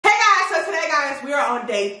guys, we are on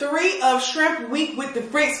day 3 of Shrimp Week with the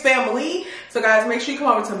Fritz family. So guys, make sure you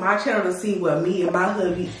come over to my channel to see what me and my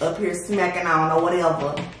hubby up here smacking on or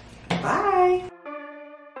whatever. Bye.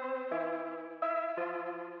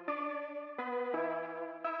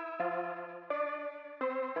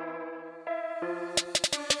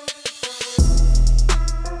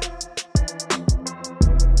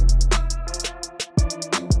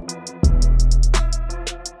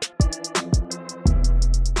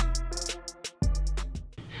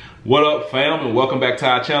 What up, fam, and welcome back to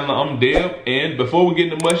our channel. I'm Dev, and before we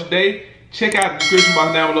get into much today, check out the description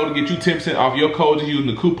box down below to get you 10% off your codes using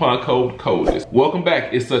the coupon code CODES. Welcome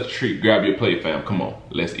back. It's such a treat. Grab your plate, fam. Come on,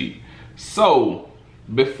 let's eat. So,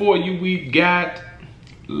 before you, we got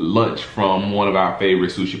lunch from one of our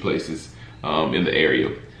favorite sushi places in the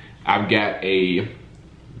area. I've got a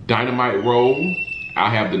dynamite roll.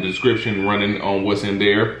 I'll have the description running on what's in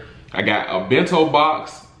there. I got a bento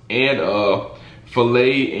box and a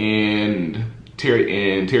filet and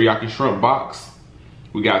teriyaki shrimp box.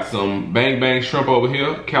 We got some bang bang shrimp over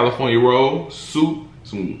here, California roll, soup,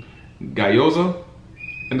 some gyoza,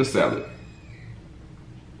 and the salad.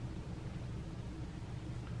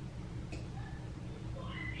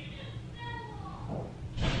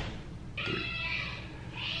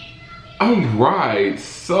 All right,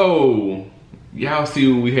 so y'all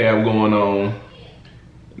see what we have going on.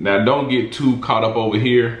 Now don't get too caught up over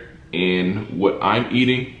here in what I'm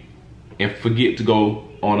eating, and forget to go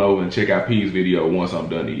on over and check out P's video once I'm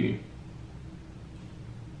done eating.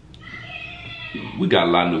 We got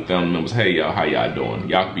a lot of new family members. Hey y'all, how y'all doing?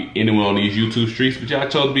 Y'all could be anywhere on these YouTube streets, but y'all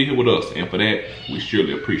chose to be here with us, and for that, we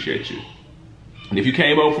surely appreciate you. And if you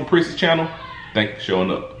came over from Prissy's channel, thank you for showing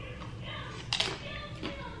up.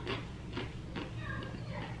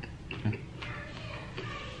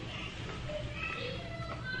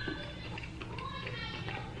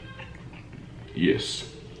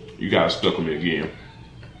 Yes, you guys stuck with me again.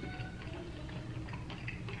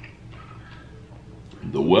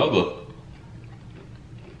 The weather.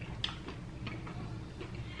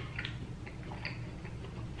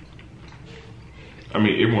 I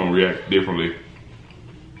mean, everyone reacts differently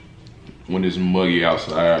when it's muggy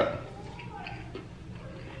outside.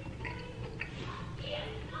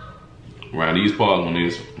 Around these parts, when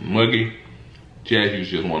it's muggy, Jazz used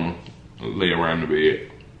to just want to lay around the bed.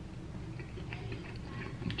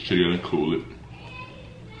 Chill and cool it.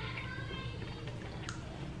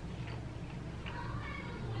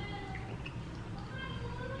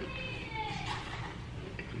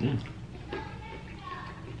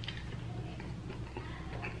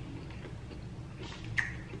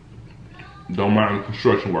 Don't mind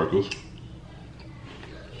construction workers.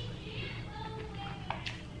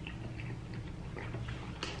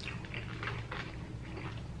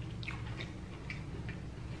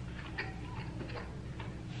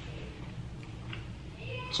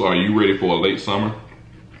 So are you ready for a late summer?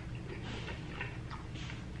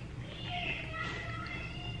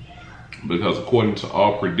 Because according to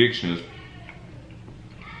all predictions,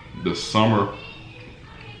 the summer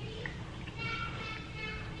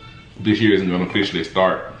this year isn't going to officially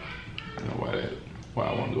start. I don't know why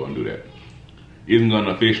I want to go and do that. Isn't going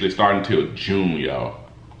to officially start until June, y'all.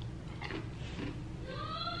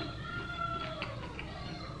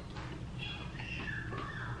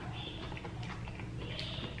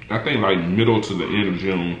 I think like middle to the end of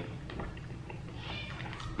June,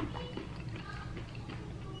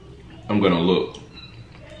 I'm gonna look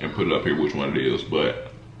and put it up here which one it is,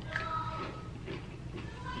 but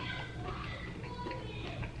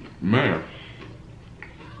man,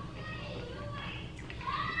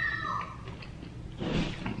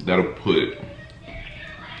 that'll put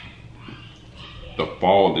the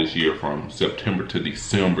fall this year from September to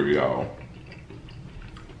December, y'all.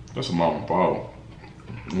 That's a long fall.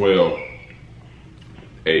 Well,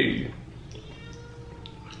 a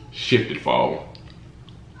shifted fall.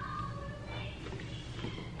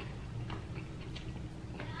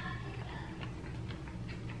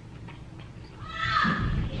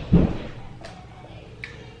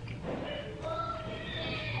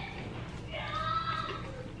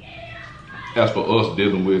 As for us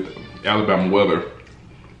dealing with Alabama weather,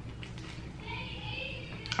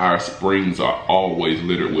 our springs are always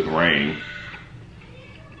littered with rain.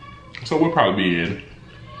 So we'll probably be in,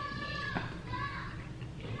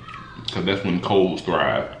 because that's when colds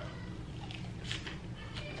thrive.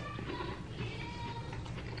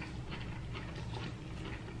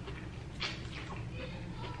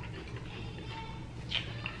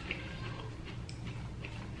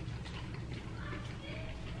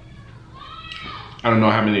 I don't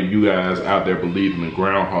know how many of you guys out there believe in the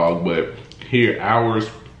groundhog, but here ours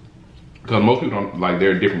Because most people don't, like,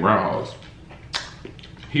 they're different groundhogs.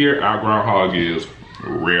 Here, our groundhog is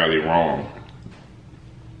rarely wrong.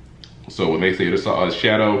 So when they say it's a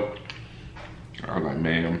shadow, I'm like,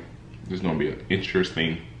 man, this is gonna be an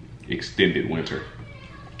interesting extended winter.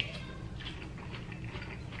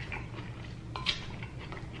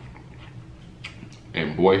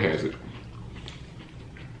 And boy has it.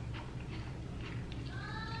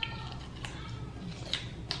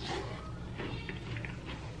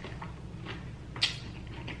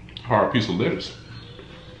 Hard piece of lettuce.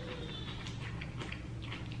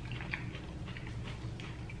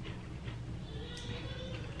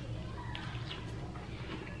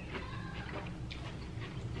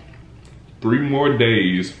 Three more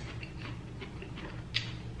days,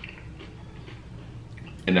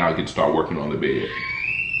 and now I get to start working on the bed.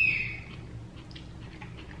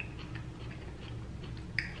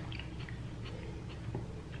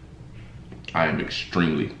 I am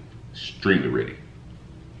extremely ready.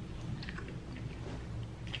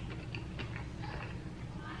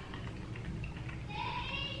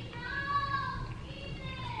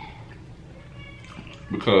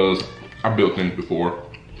 Because I built things before.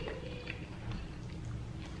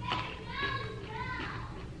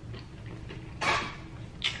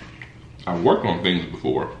 I've worked on things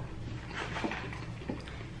before.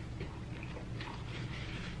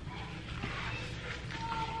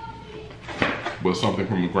 But something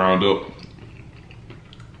from the ground up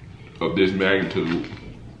of this magnitude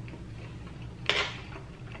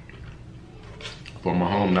for my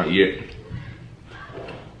home, not yet.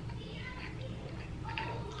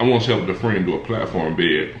 I want to help the friend do a platform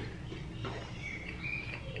bed,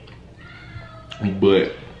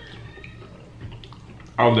 but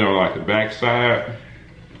out there on like the back side,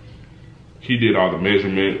 he did all the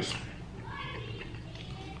measurements,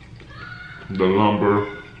 the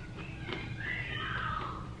lumber.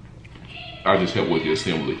 I just helped with the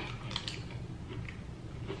assembly.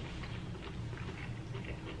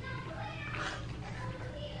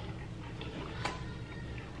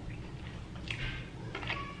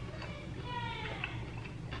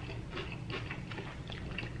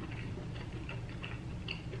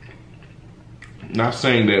 Not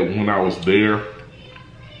saying that when I was there,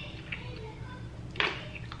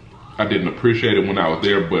 I didn't appreciate it when I was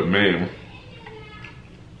there, but man,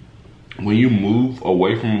 when you move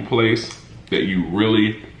away from a place that you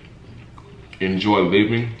really enjoy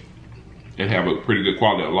living and have a pretty good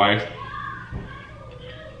quality of life,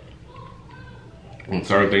 when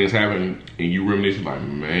certain things happen and you reminisce, like,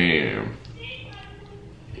 man,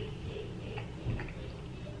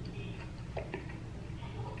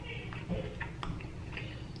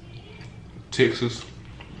 Texas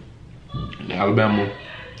and Alabama,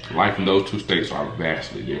 life in those two states are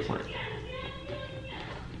vastly different.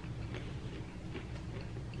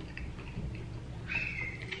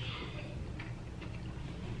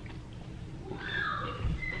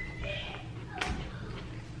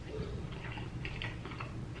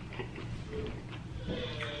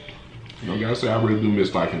 You know, I gotta say, I really do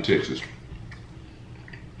miss life in Texas.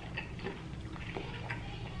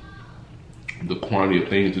 The quantity of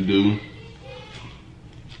things to do.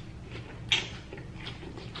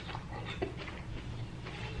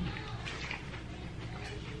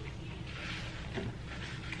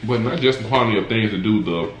 But not just the quantity of things to do,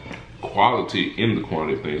 the quality in the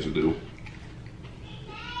quantity of things to do.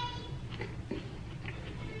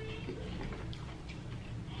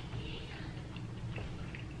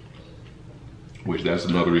 Which that's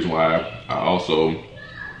another reason why I also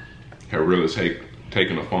have really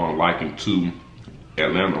taken a fond liking to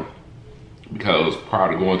Atlanta. Because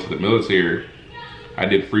prior to going to the military, I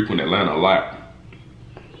did frequent Atlanta a lot.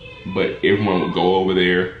 But everyone would go over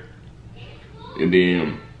there, and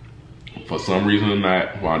then for some reason or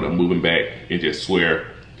not, wound up moving back and just swear,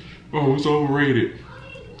 oh, it's overrated.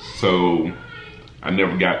 So I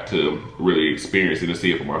never got to really experience it and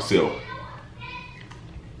see it for myself.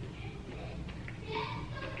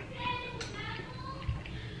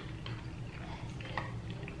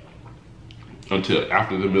 Until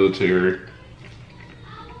after the military.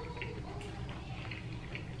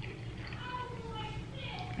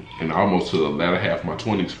 And almost to the latter half of my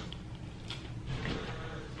 20s.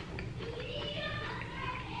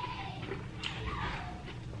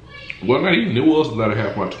 Well, not even, it was the latter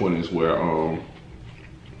half of my 20s where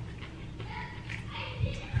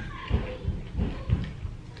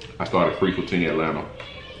I started frequenting Atlanta.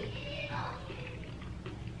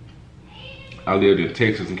 I lived in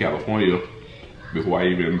Texas and California before I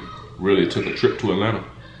even really took a trip to Atlanta.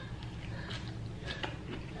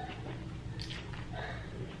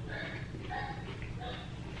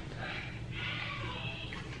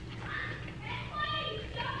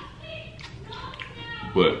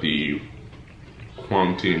 but the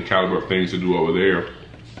quantity and caliber of things to do over there,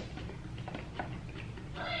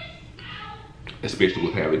 especially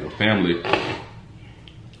with having a family,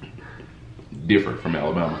 different from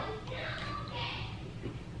Alabama.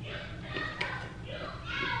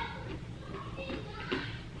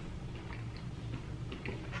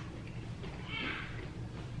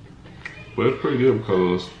 But it's pretty good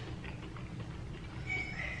because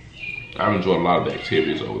I've enjoyed a lot of the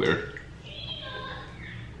activities over there.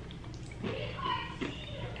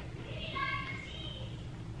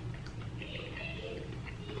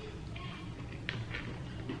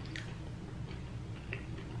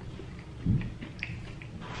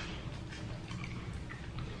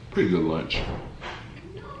 Pretty good lunch.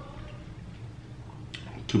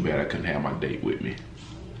 Too bad I couldn't have my date with me.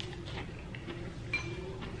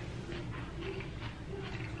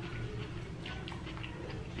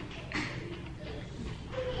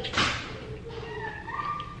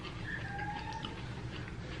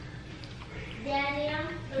 Daddy, I'm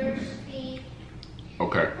thirsty.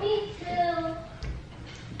 Okay. Me too.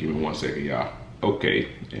 Give me 1 second, y'all. Okay,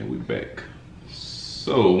 and we back.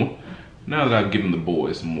 So, now that I've given the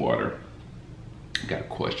boys some water, I got a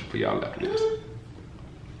question for y'all after this.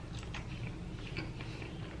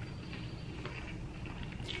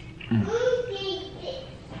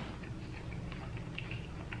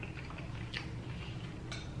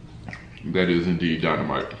 That is indeed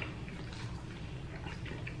dynamite.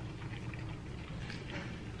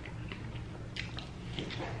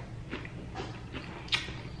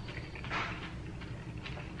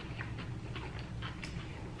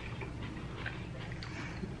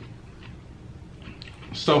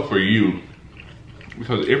 So for you,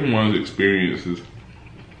 because everyone's experiences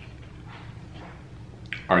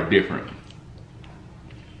are different.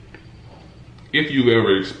 If you've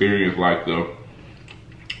ever experienced like the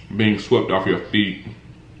being swept off your feet,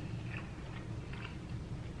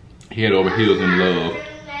 head over heels in love,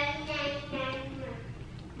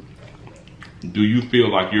 do you feel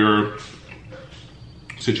like your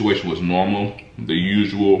situation was normal, the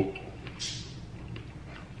usual,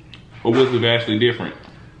 or was it vastly different?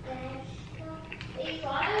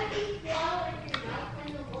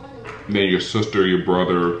 Than your sister, your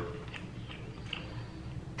brother,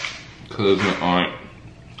 cousin, aunt,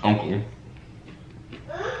 uncle,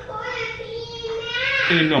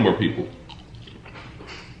 any number of people.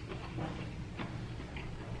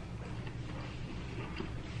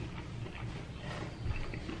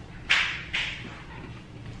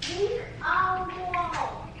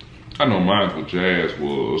 I know mine with Jazz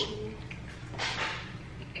was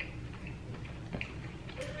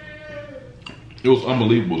it was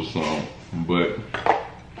unbelievable to some, but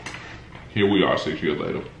here we are 6 years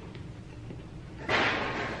later.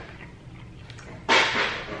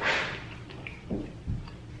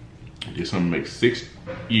 Did something make 6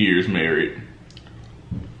 years married,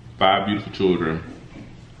 5 beautiful children,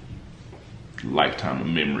 lifetime of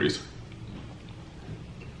memories.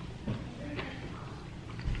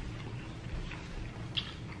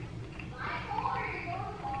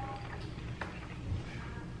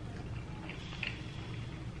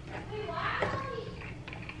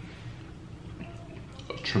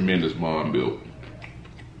 Tremendous bond built.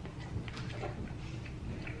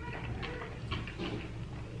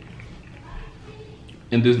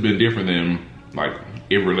 And this has been different than like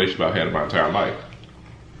every relationship I've had in my entire life.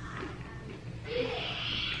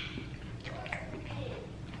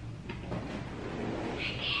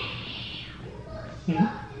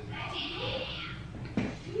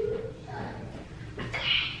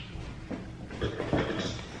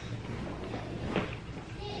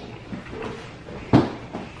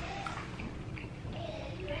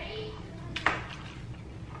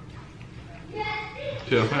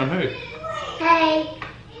 Tell Sam, hey. Hey.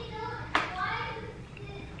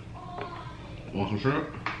 Want some shrimp?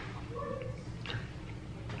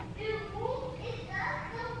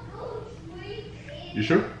 You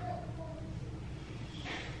sure?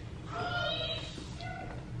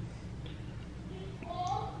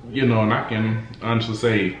 You know, and I can honestly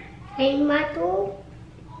say, Hey, Michael.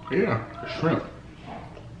 yeah, shrimp.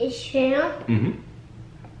 It's shrimp. Mm-hmm.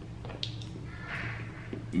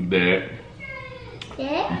 That,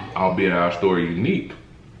 Yeah. albeit our story unique,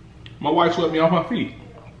 my wife swept me off my feet.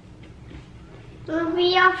 Wanna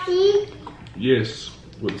be your feet? Yes,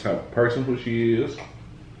 what type of person who she is,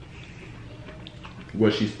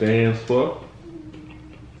 what she stands for,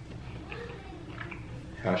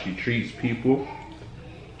 how she treats people,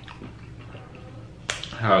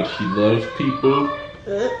 how she loves people.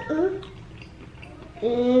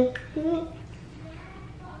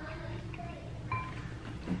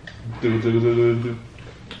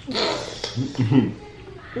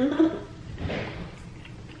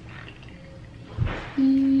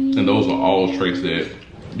 And those are all traits that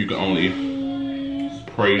you can only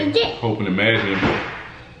pray, hope, and imagine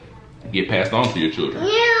get passed on to your children.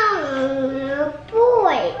 Yeah,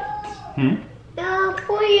 boy. No,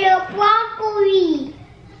 boy, broccoli.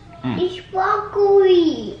 It's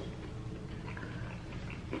broccoli.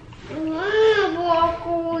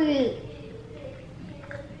 Broccoli.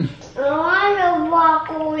 I want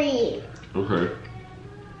broccoli. Okay.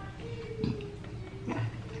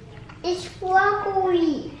 It's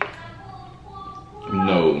broccoli.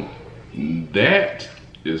 No, that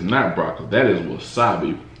is not broccoli. That is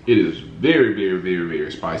wasabi. It is very, very, very,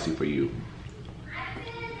 very spicy for you.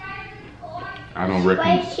 I don't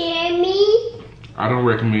recommend. Spicy. I don't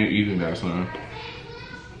recommend eating that, son.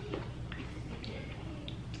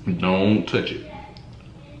 Don't touch it.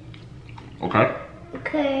 Okay?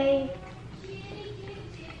 Okay.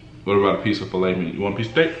 What about a piece of filet meat? You want a piece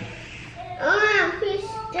of steak? I want a piece of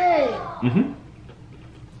steak. Mm-hmm.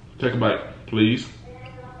 Take a bite, please.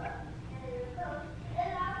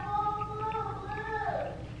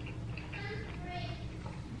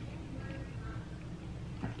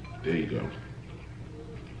 There you go.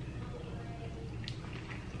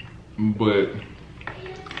 But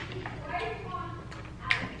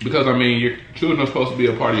because I mean, your children are supposed to be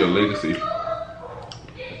a part of your legacy.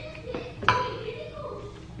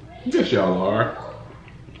 Yes, y'all are.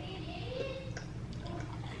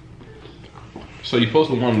 So you're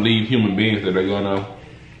supposed to want to leave human beings that are gonna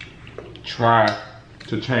try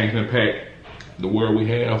to change and impact the world we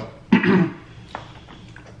have,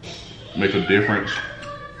 make a difference.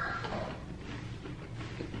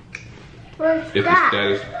 What's If that?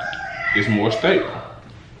 the status is more steak.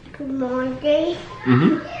 Come on, Dave.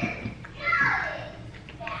 Mm-hmm.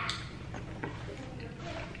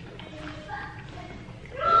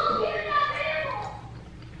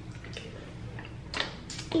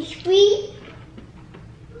 It's sweet.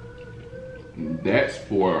 That's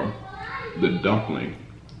for the dumpling.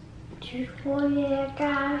 Just for the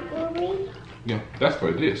broccoli. Yeah, that's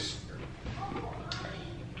for this.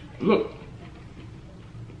 Look.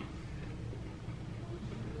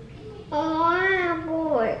 I want a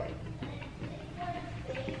boy.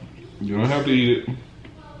 You don't have to eat it.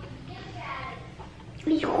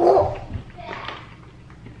 It's cool.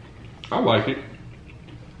 I like it.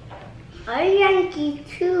 I like it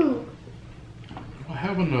too. I'll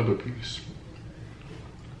have another piece.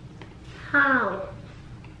 How?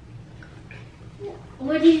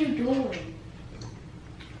 What are you doing?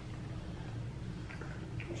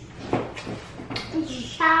 It's a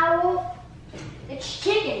shower. It's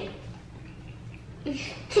chicken. It's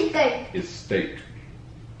chicken. It's steak.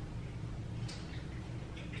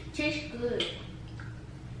 Tastes good.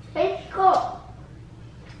 Let's go.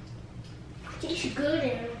 Tastes good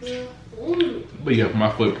and But yeah,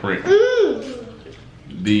 my footprint.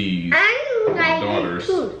 These I my like daughters. it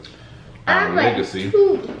too. Our I like legacy. it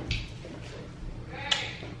too.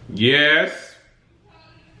 Yes.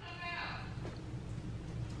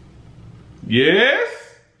 Yes.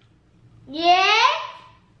 Yes.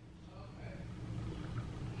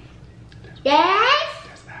 Yes.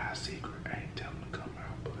 That's not a secret. I ain't telling them to come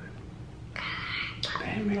out, but they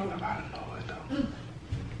ain't making a lot of noise though.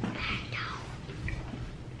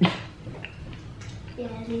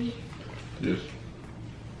 Daddy, Yes.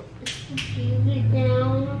 shoot it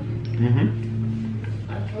down. Mm-hmm.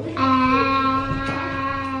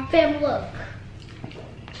 Fam, look.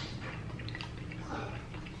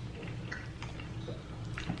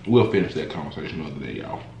 We'll finish that conversation another day,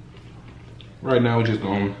 y'all. Right now, we're just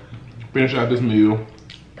gonna finish out this meal.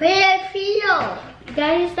 Feel.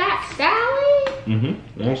 Daddy, is that salad?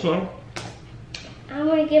 Mm-hmm. Want some? I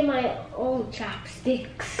want to get my own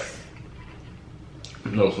chopsticks.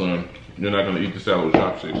 No, son. You're not gonna eat the salad with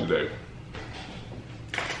chopsticks today.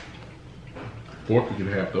 Fork you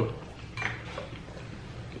can have though.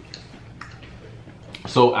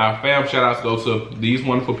 So our fam shout outs go to these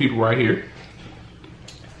wonderful people right here.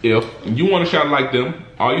 If you want to shout like them,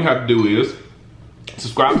 all you have to do is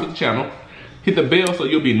subscribe to the channel, hit the bell so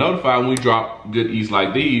you'll be notified when we drop good eats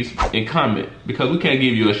like these, and comment, because we can't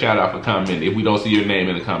give you a shout out for comment if we don't see your name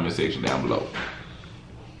in the comment section down below.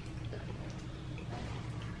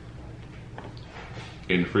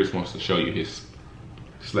 And Fritz wants to show you his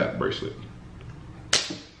slap bracelet.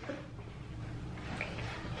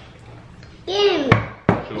 Game.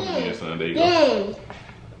 Show him again, son. There you go.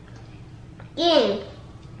 Game.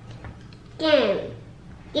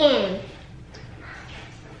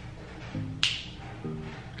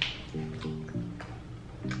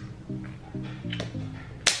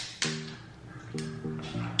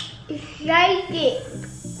 like it.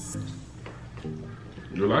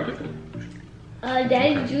 You like it?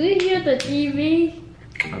 Daddy, do you hear the TV?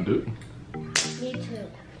 I do. Me too.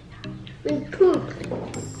 We poop.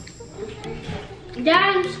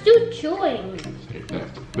 Dad, I'm still chewing. Save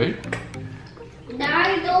that for baby.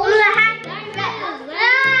 Daddy, don't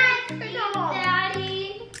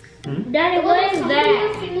Daddy, what is that?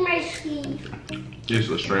 It's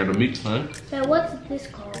a strand of meat, son. Dad, what's this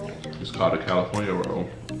called? It's called a California roll.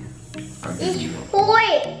 It's pork.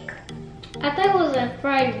 I thought it was a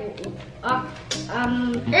fried. It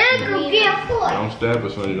could be a fork. Don't stab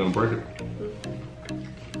it, son. You're gonna break it.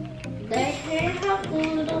 They have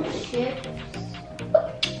little chips.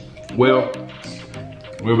 Well,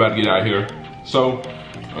 we're about to get out of here. So,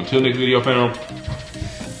 until next video, fam.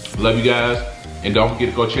 Love you guys. And don't forget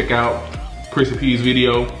to go check out Prissy P's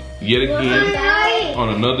video yet again on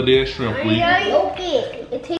another day of Shrimp Week.